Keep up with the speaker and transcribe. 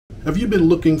Have you been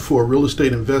looking for a real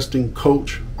estate investing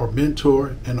coach or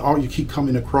mentor, and all you keep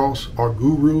coming across are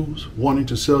gurus wanting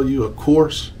to sell you a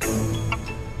course?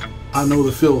 I know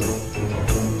the feeling.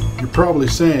 You're probably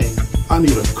saying, I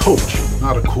need a coach,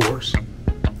 not a course.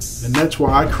 And that's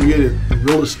why I created the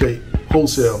Real Estate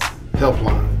Wholesale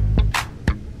Helpline.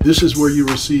 This is where you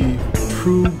receive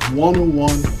true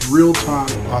one-on-one,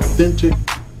 real-time, authentic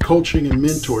coaching and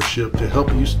mentorship to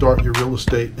help you start your real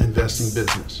estate investing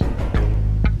business.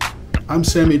 I'm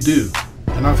Sammy-doo,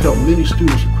 and I've helped many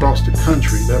students across the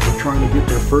country that were trying to get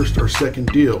their first or second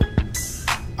deal.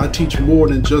 I teach more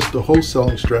than just the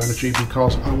wholesaling strategy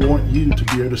because I want you to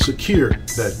be able to secure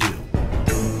that deal.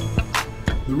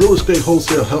 The Real Estate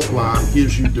Wholesale Helpline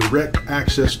gives you direct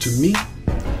access to me,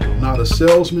 not a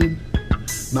salesman,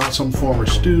 not some former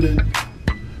student,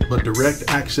 but direct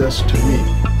access to me.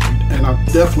 And I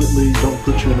definitely don't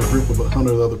put you in a group of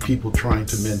 100 other people trying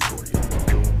to mentor you.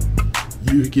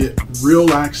 You get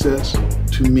real access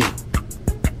to me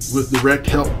with direct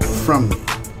help from me.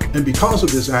 And because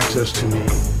of this access to me,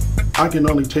 I can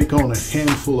only take on a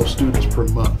handful of students per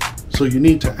month. So you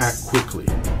need to act quickly.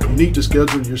 You need to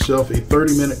schedule yourself a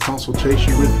 30-minute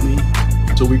consultation with me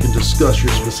so we can discuss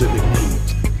your specific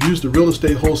needs. Use the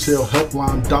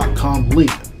realestateWholesaleHelpline.com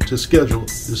link to schedule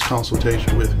this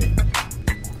consultation with me.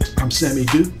 I'm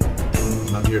Sammy-doo,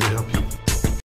 and I'm here to help you.